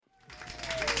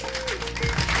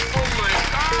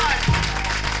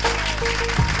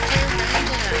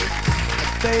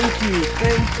Thank you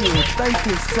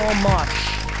so much.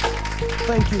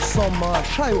 Thank you so much.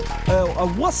 Hi,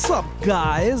 what's up,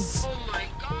 guys?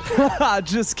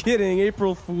 Just kidding,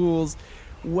 April Fools.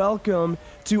 Welcome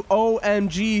to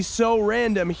OMG So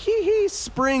Random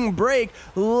Spring Break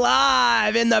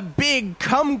live in the big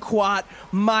kumquat,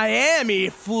 Miami,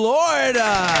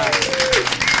 Florida.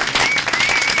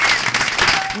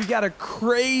 We got a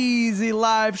crazy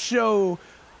live show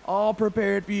all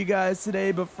prepared for you guys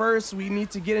today, but first we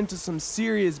need to get into some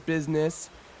serious business.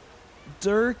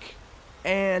 Dirk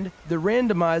and the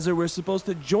randomizer were supposed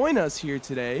to join us here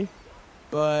today,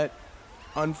 but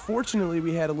unfortunately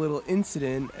we had a little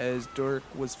incident as Dirk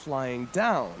was flying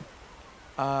down.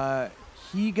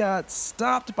 He got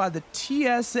stopped by the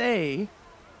TSA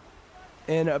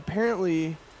and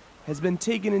apparently has been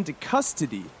taken into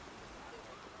custody.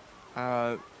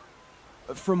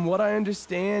 From what I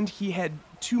understand, he had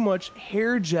too much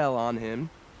hair gel on him.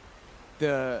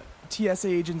 The TSA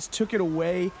agents took it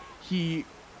away. He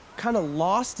kind of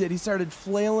lost it. He started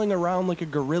flailing around like a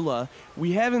gorilla.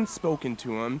 We haven't spoken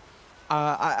to him.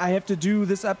 I have to do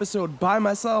this episode by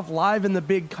myself, live in the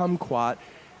big kumquat.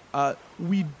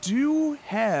 We do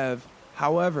have,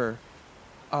 however,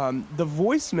 the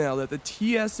voicemail that the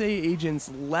TSA agents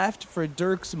left for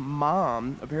Dirk's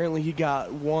mom. Apparently he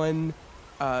got one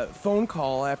phone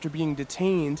call after being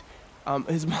detained.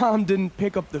 His mom didn't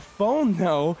pick up the phone,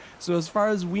 though, so as far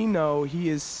as we know, he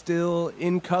is still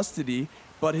in custody,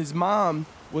 but his mom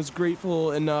was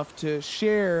grateful enough to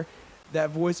share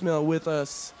that voicemail with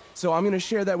us, so I'm going to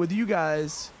share that with you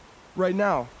guys right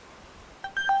now.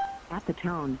 At the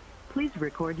tone, please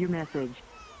record your message.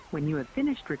 When you have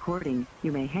finished recording,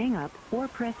 you may hang up or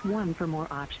press 1 for more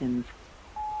options.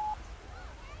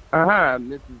 Hi,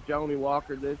 this is Joni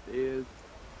Walker. This is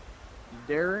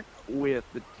Derek with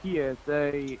the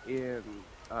TSA in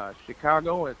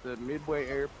Chicago at the Midway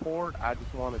Airport. I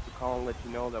just wanted to call and let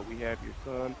you know that we have your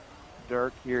son,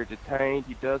 Dirk, here detained.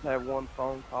 He does have one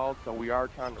phone call, so we are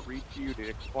trying to reach you to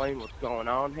explain what's going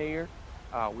on here.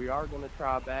 We are going to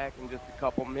try back in just a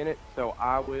couple minutes, so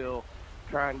I will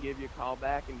try and give you a call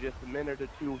back in just a minute or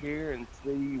two here and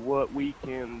see what we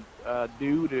can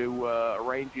do to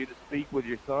arrange you to speak with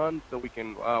your son so we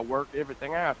can work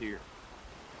everything out here.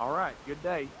 All right, good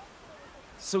day.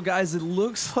 So guys, it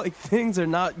looks like things are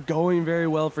not going very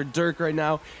well for Dirk right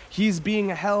now. He's being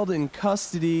held in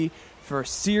custody for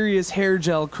serious hair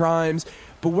gel crimes,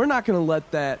 but we're not going to let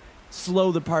that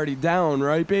slow the party down,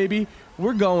 right, baby?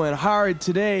 We're going hard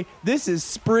today. This is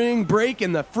spring break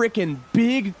in the frickin'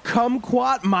 big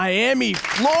kumquat, Miami,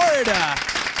 Florida.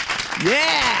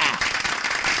 Yeah!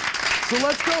 So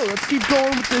let's go. Let's keep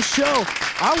going with this show.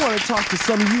 I want to talk to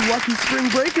some of you lucky spring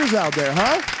breakers out there,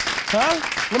 huh?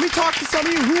 Let me talk to some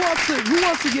of you. Who wants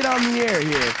to get on the air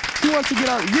here? Who wants to get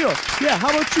on? You. Yeah, how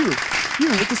about you? You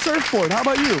with the surfboard. How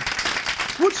about you?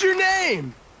 What's your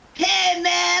name? Hey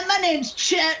man, my name's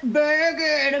Chet Berger,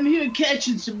 and I'm here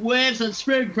catching some waves on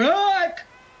spring break.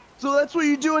 So that's what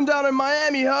you're doing down in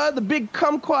Miami, huh? The big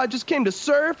kumquat just came to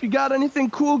surf. You got anything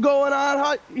cool going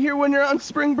on here when you're on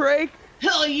spring break?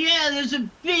 Hell yeah, there's a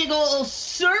big old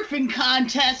surfing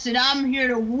contest, and I'm here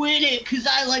to win it, because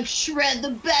I shred the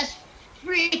best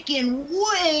freaking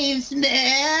waves,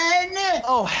 man.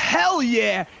 Oh, hell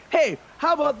yeah. Hey,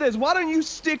 how about this? Why don't you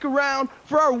stick around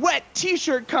for our wet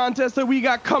t-shirt contest that we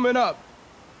got coming up?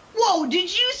 Whoa,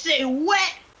 did you say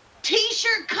wet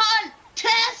t-shirt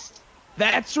contest?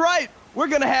 That's right. We're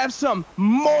going to have some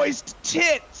moist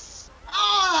tits.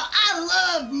 Oh,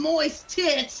 I love moist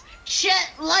tits.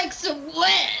 Chet likes them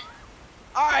wet.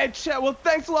 All right, Chet. Well,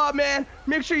 thanks a lot, man.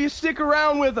 Make sure you stick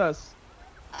around with us.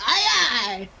 Aye,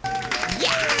 aye. Yeah,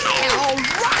 all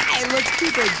right. Let's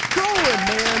keep it going,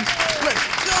 man. Let's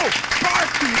go.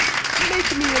 Barkeep,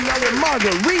 make me another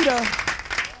margarita.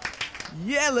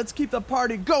 Yeah, let's keep the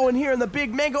party going here in the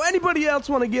Big Mango. Anybody else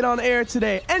want to get on air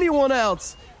today? Anyone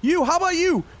else? You, how about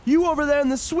you? You over there in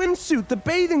the swimsuit, the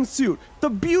bathing suit, the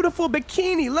beautiful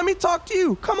bikini. Let me talk to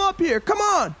you. Come up here. Come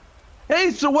on.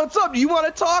 Hey, so what's up? You want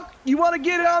to talk? You want to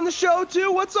get on the show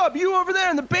too? What's up? You over there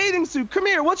in the bathing suit. Come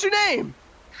here. What's your name?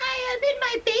 Hi, I'm in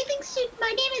my bathing suit. My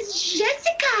name is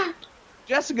Jessica.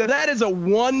 Jessica, that is a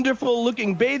wonderful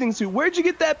looking bathing suit. Where'd you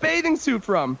get that bathing suit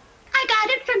from? I got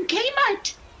it from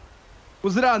Kmart.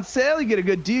 Was it on sale? You get a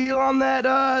good deal on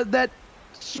that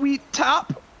sweet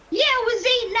top? Yeah, it was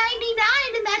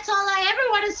 $8.99, and that's all I ever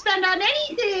want to spend on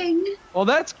anything. Well,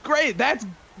 that's great. That's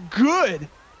good.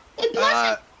 And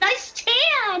plus, a nice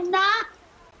tan.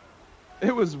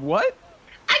 It was what?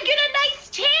 I get a nice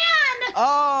tan.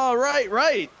 Oh,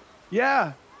 right.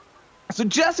 Yeah. So,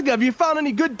 Jessica, have you found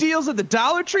any good deals at the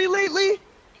Dollar Tree lately?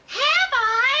 Have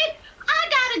I? I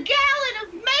got a gallon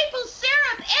of maple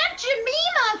syrup and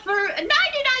Jemima for 99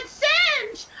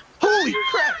 cents. Holy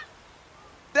crap!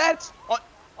 That's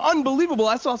unbelievable.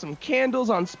 I saw some candles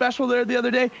on special there the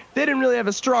other day. They didn't really have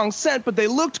a strong scent, but they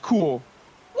looked cool.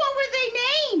 What were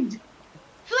they named?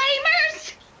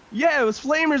 Flamers? Yeah, it was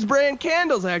Flamers brand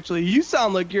candles, actually. You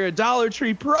sound like you're a Dollar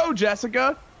Tree pro,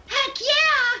 Jessica. Heck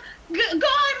yeah! Go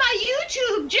on my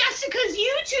YouTube, Jessica's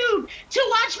YouTube, to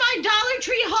watch my Dollar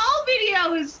Tree haul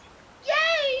videos.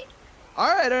 Yay!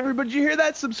 All right, everybody, did you hear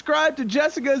that? Subscribe to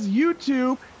Jessica's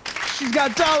YouTube. She's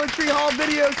got Dollar Tree haul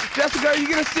videos. Jessica, are you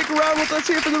going to stick around with us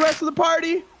here for the rest of the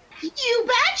party? You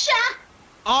betcha!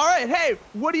 All right, hey,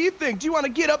 what do you think? Do you want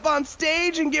to get up on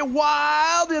stage and get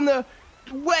wild in the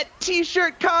wet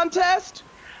t-shirt contest?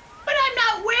 But I'm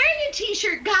not wearing a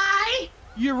t-shirt, guy.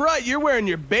 You're right, you're wearing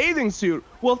your bathing suit.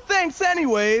 Well, thanks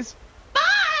anyways.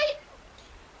 Bye!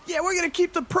 Yeah, we're going to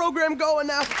keep the program going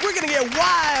now. We're going to get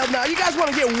wild now. You guys want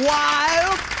to get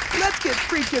wild? Let's get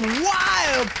freaking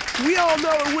wild. We all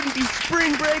know it wouldn't be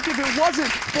spring break if it wasn't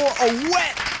for a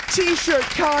wet t-shirt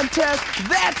contest.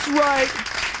 That's right.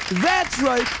 That's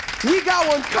right. We got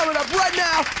one coming up right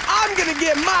now. I'm going to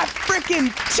get my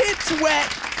freaking tits wet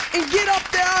and get up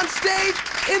there on stage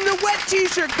in the wet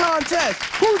t-shirt contest.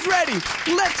 Who's ready?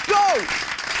 Let's go.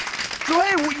 So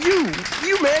hey,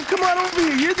 you man, come on over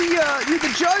here. You're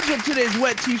the judge of today's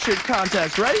wet t-shirt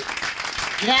contest, right?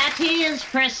 That is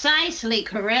precisely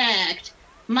correct.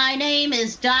 My name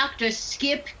is Dr.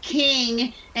 Skip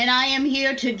King, and I am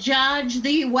here to judge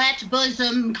the wet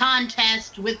bosom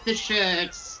contest with the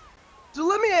shirts. So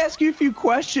let me ask you a few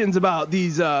questions about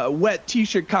these wet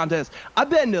t-shirt contests. I've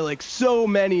been to like so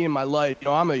many in my life. You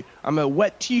know, I'm a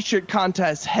wet t-shirt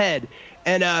contest head,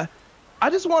 and I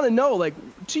just want to know, like,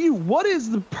 to you, what is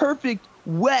the perfect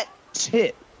wet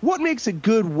tit? What makes a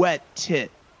good wet tit?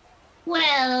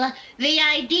 Well, the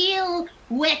ideal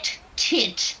wet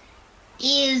tit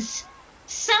is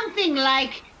something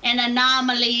like an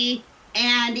anomaly,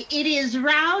 and it is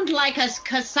round like a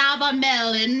cassava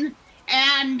melon,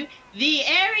 and the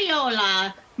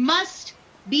areola must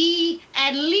be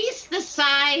at least the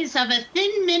size of a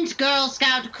Thin Mint Girl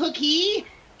Scout cookie,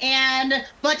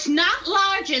 but not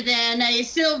larger than a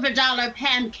silver dollar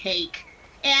pancake.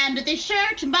 And the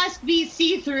shirt must be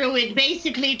see-through. It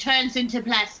basically turns into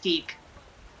plastique.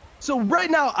 So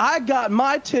right now, I got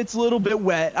my tits a little bit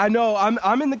wet. I know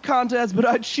I'm in the contest, but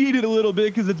I cheated a little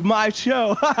bit because it's my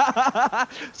show.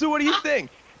 So what do you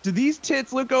think? Do these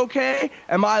tits look okay?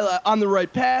 Am I on the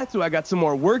right path? Do I got some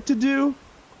more work to do?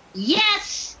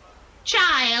 Yes,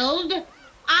 child.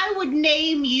 I would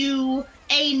name you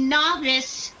a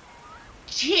novice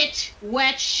tit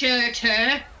wet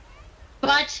shirter,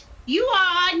 but you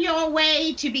are on your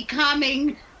way to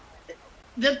becoming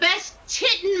the best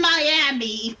tit in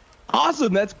Miami.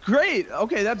 Awesome, that's great.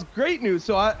 Okay, that's great news.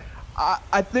 So I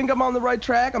think I'm on the right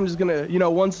track. I'm just gonna,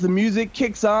 once the music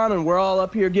kicks on and we're all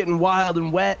up here getting wild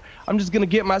and wet, I'm just gonna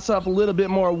get myself a little bit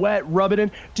more wet, rub it in.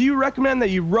 Do you recommend that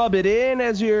you rub it in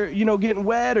as you're, getting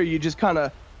wet, or you just kind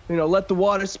of, let the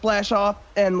water splash off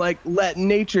and like let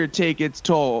nature take its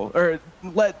toll, or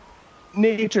let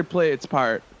nature play its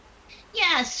part?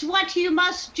 Yes, what you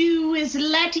must do is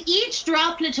let each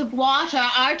droplet of water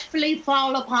artfully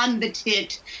fall upon the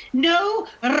tit. No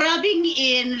rubbing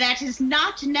in, that is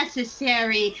not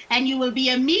necessary, and you will be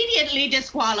immediately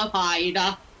disqualified.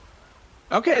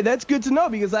 Okay, that's good to know,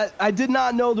 because I did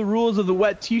not know the rules of the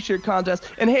wet t-shirt contest.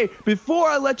 And hey, before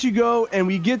I let you go and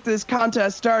we get this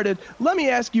contest started, let me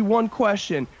ask you one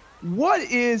question. What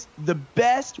is the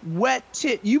best wet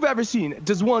tit you've ever seen?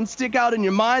 Does one stick out in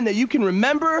your mind that you can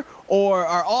remember, or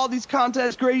are all these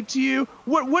contests great to you?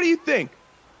 What do you think?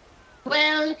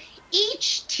 Well,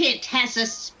 each tit has a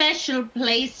special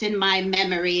place in my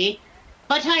memory,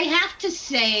 but I have to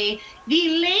say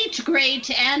the late, great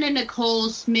Anna Nicole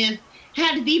Smith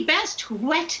had the best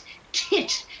wet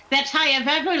tit that I have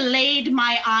ever laid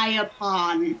my eye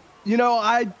upon.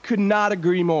 I could not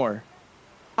agree more.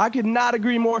 I could not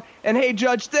agree more. And hey,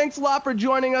 Judge, thanks a lot for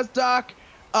joining us, Doc.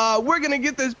 We're going to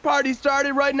get this party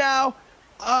started right now.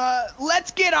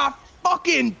 Let's get our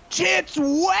fucking tits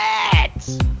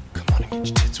wet! Come on and get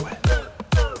your tits wet.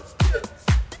 Come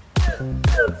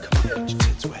on and get your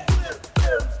tits wet.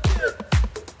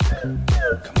 Come on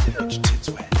and get your tits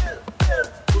wet.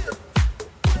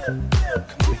 Come on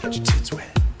and get your tits wet.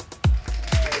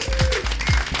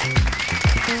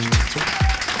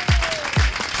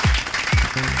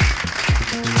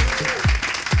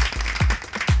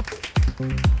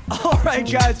 All right,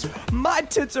 guys, my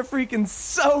tits are freaking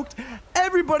soaked.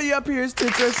 Everybody up here's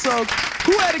tits are soaked.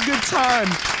 Who had a good time?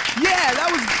 Yeah, that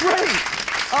was great.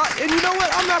 And you know what?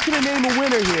 I'm not going to name a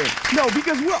winner here. No,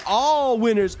 because we're all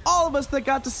winners. All of us that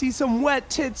got to see some wet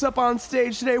tits up on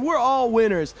stage today, we're all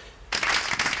winners.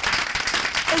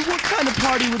 And what kind of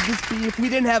party would this be if we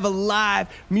didn't have a live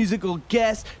musical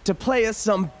guest to play us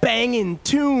some banging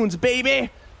tunes, baby?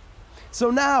 So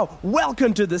now,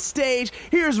 welcome to the stage.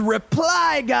 Here's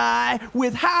Reply Guy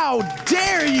with How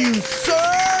Dare You,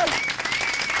 Sir?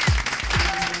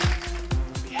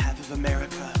 On behalf of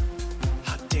America,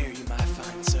 how dare you, my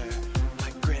fine sir,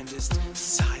 my grandest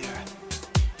sire.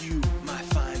 You, my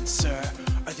fine sir,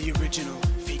 are the original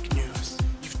fake news.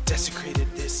 You've desecrated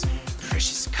this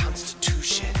precious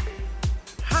Constitution.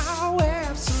 How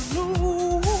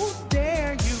absolute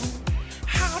dare you?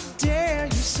 How dare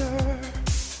you, sir?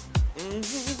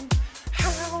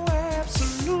 How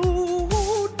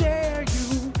absolute dare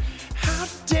you? How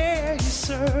dare you,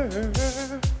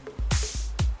 sir?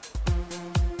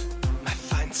 My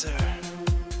fine sir,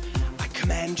 I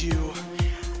command you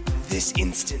this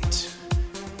instant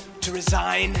to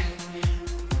resign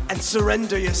and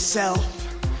surrender yourself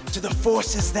to the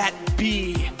forces that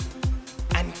be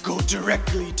and go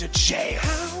directly to jail.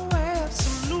 How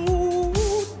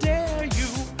absolute dare you?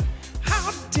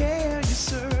 How dare you,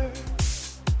 sir?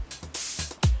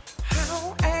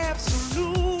 How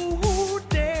absolute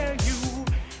dare you?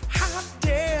 How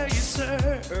dare you, sir?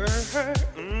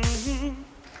 Mm-hmm.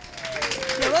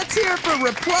 Now let's hear it for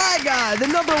Reply Guy, the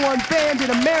 #1 band in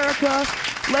America.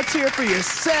 Let's hear it for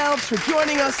yourselves for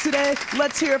joining us today.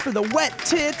 Let's hear it for the wet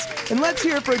tits. And let's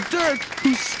hear it for Dirk,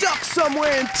 who's stuck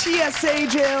somewhere in TSA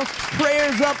jail.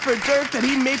 Prayers up for Dirk that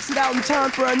he makes it out in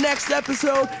time for our next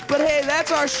episode. But hey,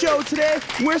 that's our show today.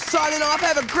 We're signing off.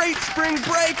 Have a great spring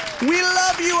break. We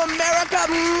love you, America.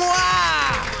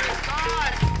 Mwah!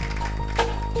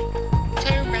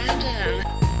 So random.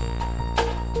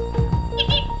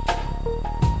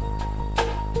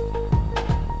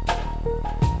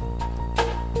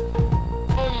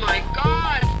 Oh my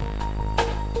god.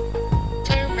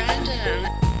 So random.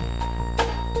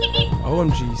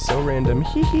 OMG So Random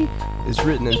Hee Hee is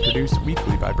written and produced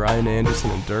weekly by Brian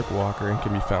Anderson and Dirk Walker and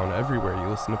can be found everywhere you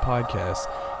listen to podcasts.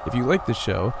 If you like the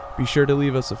show, be sure to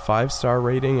leave us a 5-star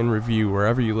rating and review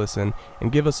wherever you listen,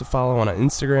 and give us a follow on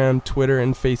Instagram, Twitter,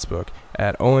 and Facebook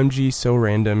at OMG So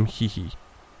Random Hee Hee.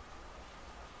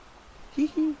 Hee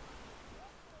hee.